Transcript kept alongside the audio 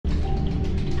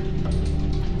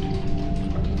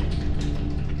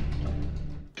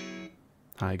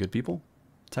Hi good people,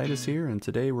 Titus here, and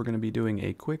today we're going to be doing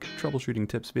a quick troubleshooting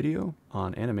tips video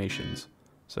on animations.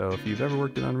 So if you've ever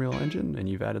worked in Unreal Engine and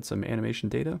you've added some animation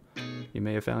data, you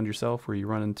may have found yourself where you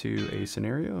run into a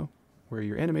scenario where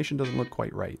your animation doesn't look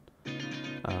quite right.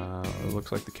 It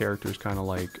looks like the character is kind of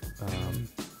like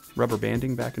rubber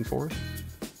banding back and forth,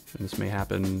 and this may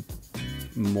happen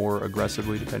more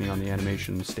aggressively depending on the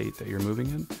animation state that you're moving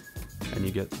in, and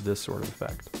you get this sort of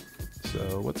effect.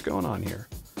 So what's going on here?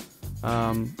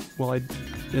 Well,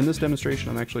 in this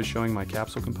demonstration I'm actually showing my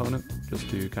capsule component just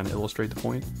to kind of illustrate the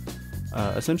point.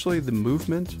 Essentially the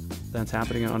movement that's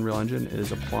happening in Unreal Engine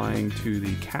is applying to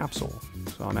the capsule.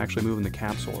 So I'm actually moving the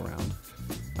capsule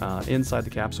around. Inside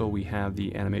the capsule we have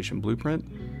the animation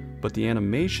blueprint, but the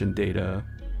animation data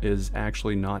is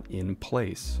actually not in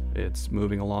place. It's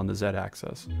moving along the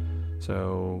Z-axis.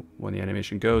 So when the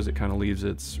animation goes, it kind of leaves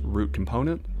its root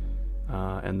component,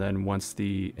 and then once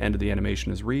the end of the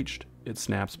animation is reached, it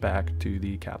snaps back to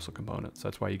the capsule component. So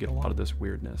that's why you get a lot of this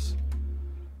weirdness.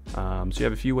 So you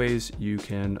have a few ways you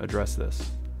can address this.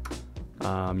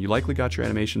 You likely got your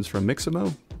animations from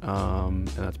Mixamo, and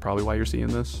that's probably why you're seeing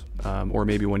this. Or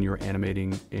maybe when you're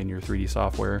animating in your 3D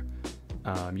software,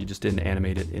 you just didn't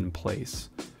animate it in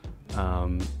place.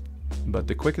 But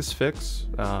the quickest fix,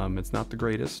 it's not the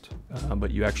greatest, but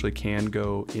you actually can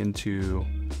go into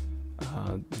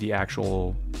the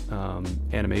actual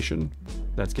animation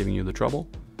that's giving you the trouble,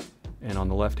 and on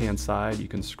the left hand side you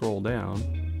can scroll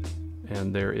down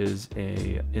and there is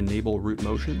a enable root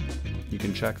motion. You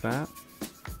can check that,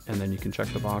 and then you can check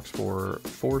the box for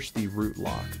force the root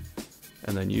lock,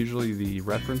 and then usually the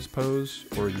reference pose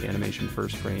or the animation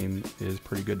first frame is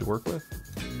pretty good to work with.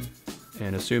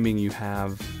 And assuming you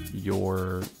have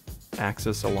your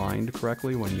axis aligned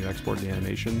correctly when you export the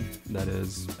animation, that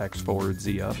is X forward,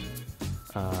 Z up,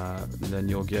 then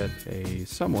you'll get a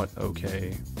somewhat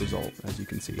okay result, as you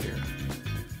can see here.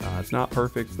 It's not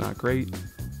perfect, it's not great,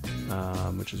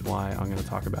 which is why I'm going to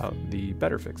talk about the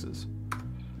better fixes.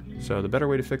 So the better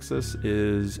way to fix this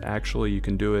is actually you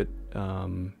can do it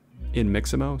in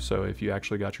Mixamo. So if you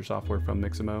actually got your software from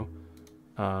Mixamo,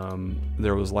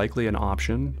 there was likely an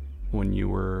option when you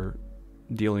were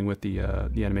dealing with the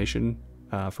animation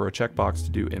for a checkbox to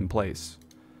do in place.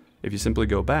 If you simply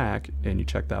go back and you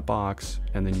check that box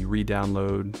and then you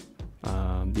re-download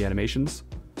the animations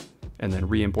and then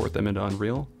re-import them into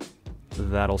Unreal,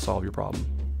 that'll solve your problem.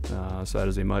 So that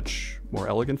is a much more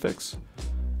elegant fix.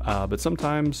 But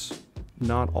sometimes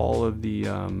not all of the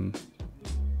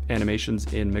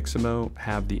animations in Mixamo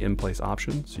have the in-place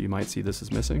option, so you might see this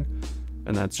is missing,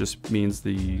 and that just means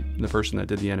the person that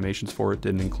did the animations for it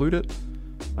didn't include it.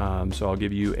 So I'll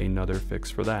give you another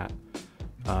fix for that.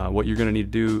 What you're going to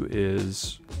need to do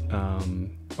is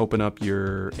open up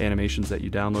your animations that you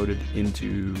downloaded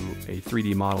into a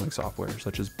 3D modeling software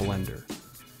such as Blender.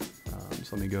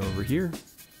 So let me go over here,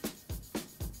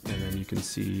 and then you can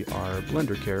see our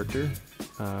Blender character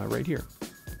right here.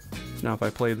 So now if I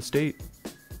play the state,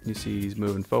 you see he's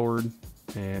moving forward,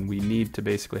 and we need to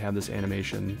basically have this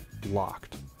animation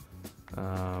locked.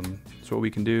 So what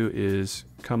we can do is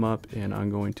come up, and I'm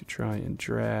going to try and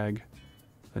drag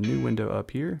a new window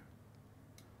up here.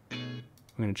 I'm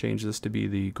going to change this to be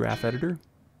the graph editor. And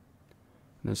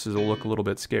this will look a little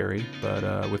bit scary,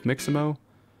 but with Mixamo,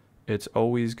 it's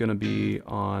always going to be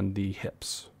on the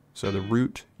hips. So the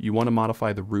root, you want to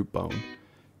modify the root bone.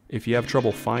 If you have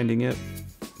trouble finding it,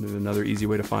 another easy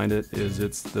way to find it is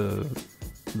it's the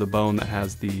bone that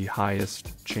has the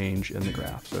highest change in the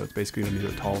graph. So it's basically going to be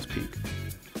the tallest peak.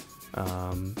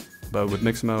 But with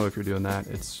Mixamo, if you're doing that,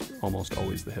 it's almost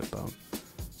always the hip bone.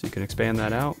 So you can expand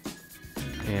that out,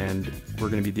 and we're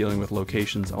going to be dealing with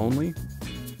locations only,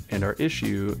 and our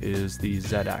issue is the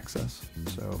Z-axis.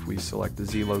 So if we select the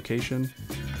Z location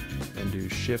and do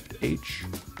Shift H,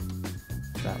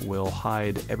 that will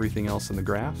hide everything else in the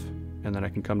graph, and then I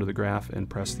can come to the graph and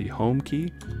press the Home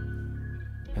key,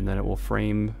 and then it will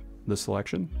frame the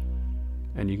selection,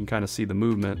 and you can kind of see the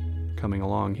movement coming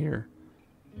along here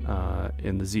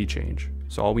in the Z change.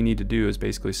 So all we need to do is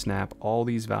basically snap all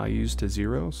these values to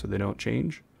 0 so they don't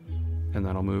change, and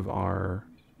then I'll move our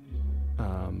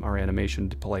animation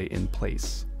to play in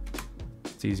place.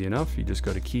 It's easy enough. You just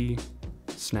go to Key,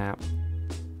 Snap,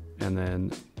 and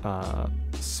then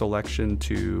Selection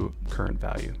to current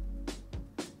value,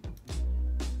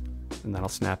 and that'll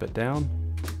snap it down.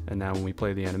 And now when we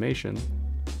play the animation,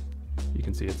 you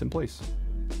can see it's in place.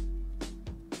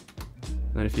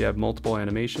 And then if you have multiple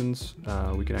animations,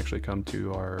 we can actually come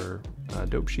to our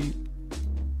dope sheet,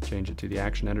 change it to the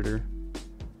action editor,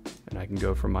 and I can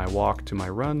go from my walk to my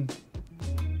run,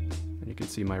 and you can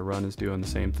see my run is doing the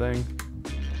same thing.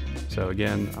 So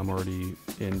again, I'm already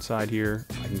inside here.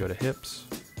 I can go to hips,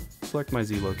 select my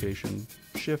Z location,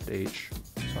 Shift H,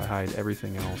 so I hide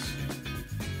everything else,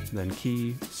 then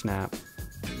key, snap,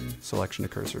 selection to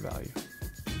cursor value.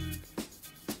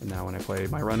 And now when I play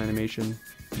my run animation,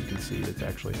 you can see it's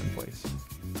actually in place.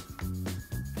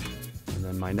 And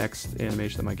then my next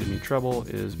animation that might give me trouble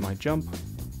is my jump.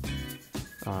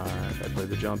 If I play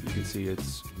the jump, you can see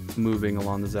it's moving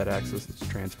along the Z-axis, it's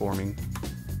transforming.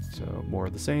 So more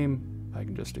of the same. I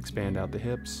can just expand out the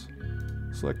hips,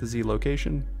 select the Z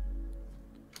location,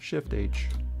 Shift H.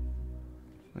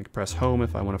 I can press home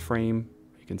if I want to frame.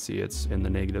 You can see it's in the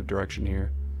negative direction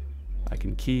here. I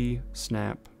can key,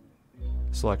 snap,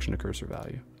 selection to cursor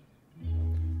value.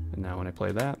 And now when I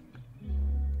play that,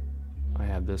 I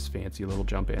have this fancy little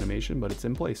jump animation, but it's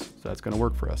in place. So that's going to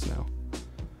work for us now.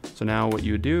 So now what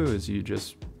you would do is you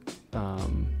just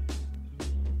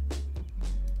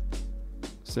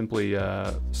simply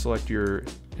select your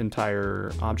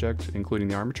entire object, including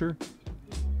the armature,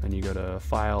 and you go to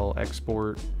File,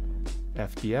 Export,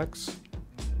 FBX,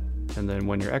 and then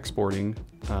when you're exporting,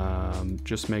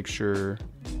 just make sure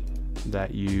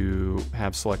that you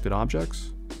have selected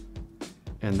objects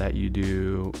and that you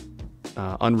do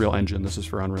Unreal Engine. This is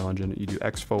for Unreal Engine. You do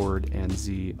X forward and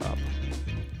Z up,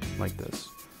 like this.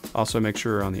 Also make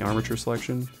sure on the armature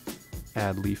selection,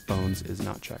 add leaf bones is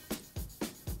not checked.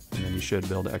 And then you should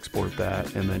be able to export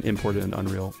that and then import it into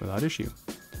Unreal without issue.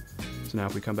 So now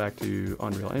if we come back to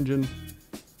Unreal Engine,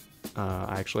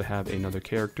 I actually have another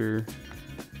character.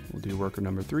 We'll do worker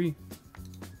number 3.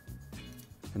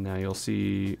 And now you'll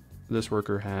see this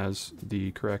worker has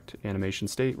the correct animation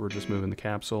state. We're just moving the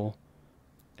capsule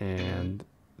and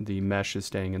the mesh is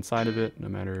staying inside of it no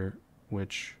matter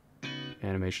which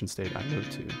animation state I move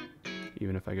to,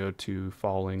 even if I go to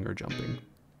falling or jumping.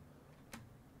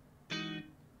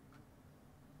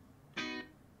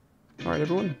 Alright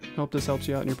everyone, hope this helps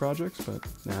you out in your projects, but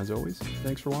as always,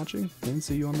 thanks for watching and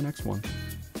see you on the next one.